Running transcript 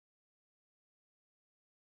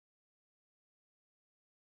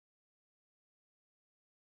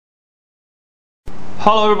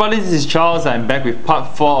Hello everybody, this is Charles. I'm back with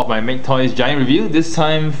part 4 of my Maketoys giant review. This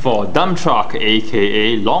time for dump truck,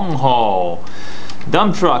 aka long haul.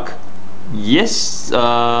 Dump truck, yes,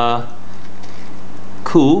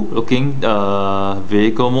 cool looking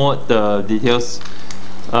vehicle mode. The details,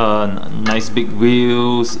 nice big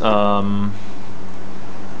wheels. Let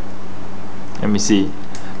me see.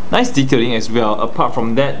 Nice detailing as well. Apart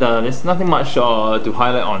from that, there's nothing much to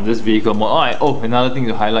highlight on this vehicle mode. Another thing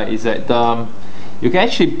to highlight is that you can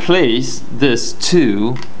actually place this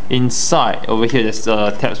too inside. Over here there's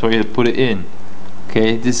tabs for you to put it in.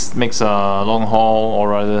 Okay, this makes a long haul, or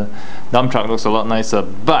rather dump truck, looks a lot nicer,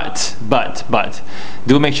 but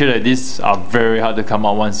do make sure that these are very hard to come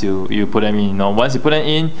out once you put them in. You know, once you put them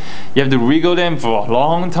in, you have to wriggle them for a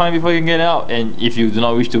long time before you can get it out, and if you do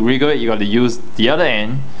not wish to wriggle it, you got to use the other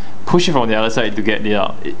end, push it from the other side to get it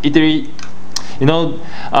out. You know,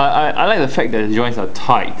 I like the fact that the joints are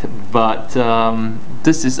tight, but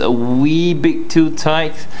this is a wee bit too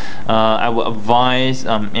tight. I would advise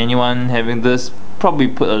anyone having this, probably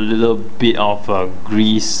put a little bit of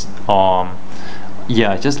grease,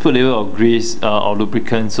 yeah, just put a little of grease or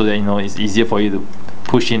lubricant so that you know it's easier for you to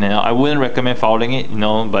push in and out. I wouldn't recommend fouling it, you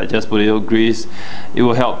know, but just put a little grease. It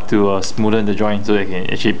will help to smoothen the joint so they can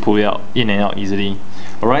actually pull it out in and out easily.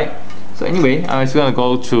 Alright, so anyway, I'm just gonna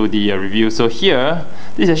go through the review. So here,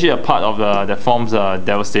 this is actually a part of that forms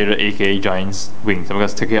Devastator, aka Giant's wings. I'm gonna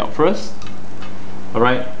take it out first.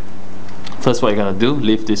 Alright, first what you're gonna do,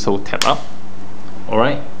 lift this whole tab up.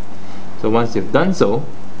 Alright, so once you've done so,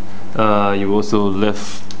 you also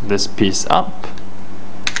lift this piece up.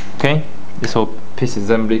 Okay, this whole piece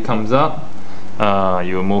assembly comes up.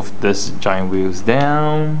 You move this giant wheels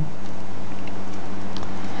down.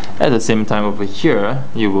 At the same time, over here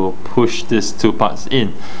you will push these two parts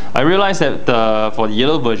in. I realize that for the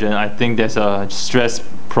yellow version, I think there's stress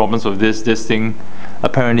problems with this thing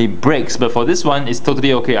apparently breaks, but for this one it's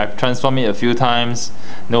totally okay. I've transformed it a few times,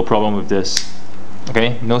 no problem with this.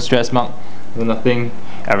 Okay, no stress mark, no nothing,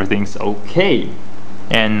 everything's okay.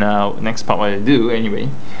 And next part, what I do anyway,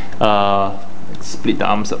 split the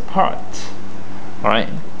arms apart. Alright,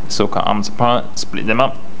 so cut arms apart, split them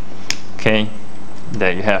up. Okay,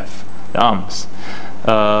 there you have the arms.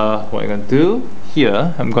 What I'm going to do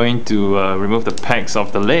here, I'm going to remove the pegs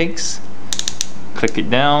of the legs, click it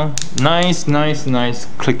down. Nice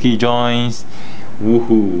clicky joints.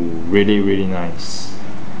 Woohoo, really nice.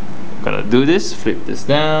 Gonna do this, flip this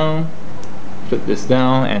down,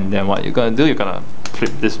 and then what you're gonna do, you're gonna flip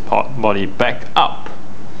this body back up.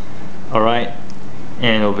 Alright,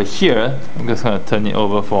 and over here, I'm just gonna turn it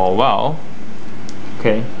over for a while.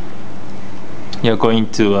 Okay, you're going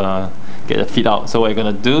to get the feet out. So what you're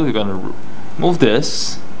gonna do, you're gonna move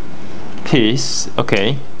this piece,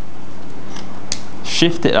 okay,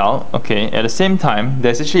 shift it out, okay. At the same time,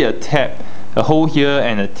 there's actually a tab, a hole here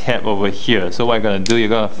and a tab over here. So what you're gonna do, you're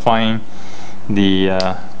gonna find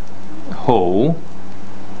the hole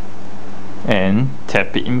and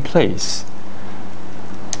tap it in place.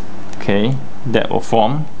 Okay, that will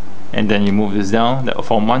form, and then you move this down, that will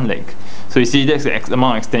form one leg. So you see that's the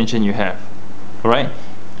amount of extension you have. Alright,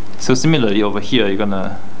 so similarly over here, you're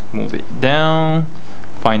gonna move it down,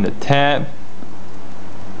 find the tab.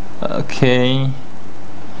 Okay,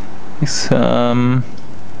 it's find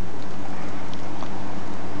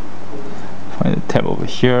the tab over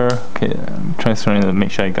here. Okay, I'm trying to make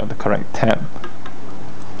sure I got the correct tab.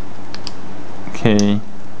 Okay,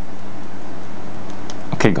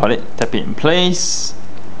 got it. Tap it in place,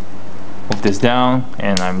 move this down,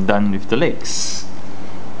 and I'm done with the legs.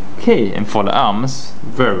 Okay, and for the arms,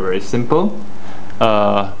 very simple.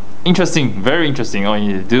 Interesting, very interesting. All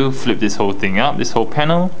you need to do, flip this whole thing up, this whole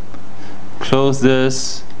panel, close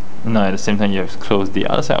this. No, at the same time you have to close the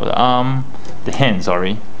other side of the arm, the hand,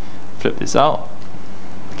 sorry. Flip this out.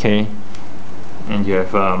 Okay, and you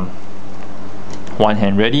have one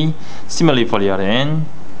hand ready. Similarly for the other end,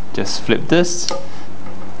 just flip this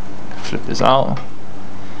out.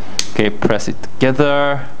 Okay, press it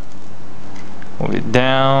together, move it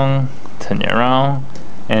down, turn it around,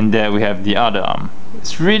 and there we have the other arm.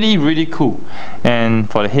 It's really cool. And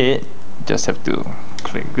for the head, just have to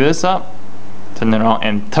click this up, turn it around,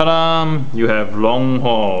 and ta-da! You have long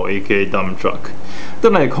haul, aka dump truck.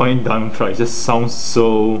 Don't like calling dump truck, it just sounds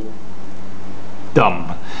so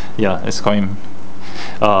dumb. Yeah, let's call him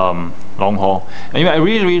long haul. Anyway, I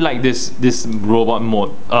really like this robot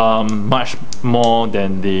mode much more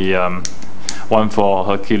than the one for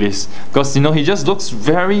Hercules, because you know he just looks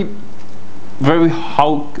very very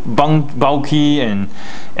bulky and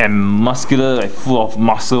muscular, like full of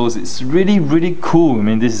muscles. It's really cool. I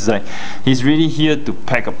mean, this is like, he's really here to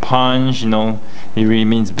pack a punch, you know. He really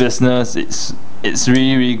means business. It's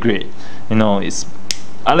really great, you know.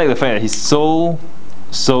 I like the fact that he's so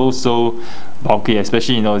bulky,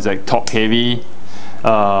 especially, you know, it's like top heavy,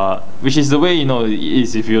 which is the way, you know, it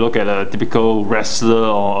is if you look at a typical wrestler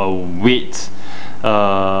or a weight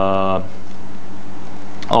or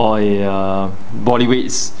a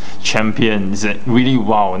bodyweights champion. It's like really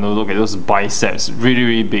wow, you know, look at those biceps,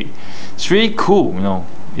 really big. It's really cool, you know.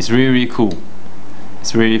 It's really cool.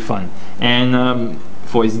 It's really fun. And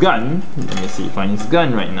for his gun, let me see, find his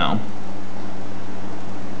gun right now.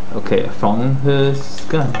 Okay, I found his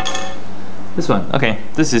gun. This one. Okay,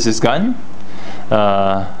 this is his gun.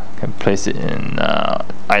 Can place it in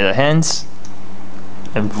either hands,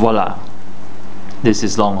 and voila, this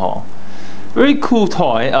is long haul. Very cool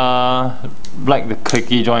toy. Like the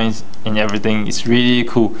clicky joints and everything. It's really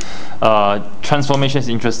cool. Transformation is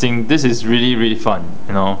interesting. This is really fun,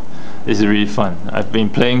 you know. This is really fun. I've been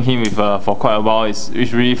playing him with for quite a while. It's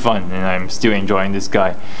really fun, and I'm still enjoying this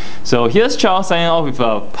guy. So here's Charles signing off with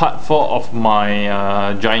part 4 of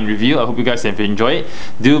my giant review. I hope you guys have enjoyed it.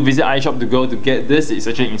 Do visit iShop to go to get this. It's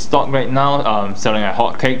actually in stock right now, selling at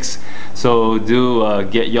hotcakes. So do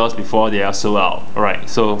get yours before they are sold out. Alright,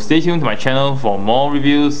 so stay tuned to my channel for more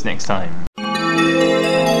reviews next time.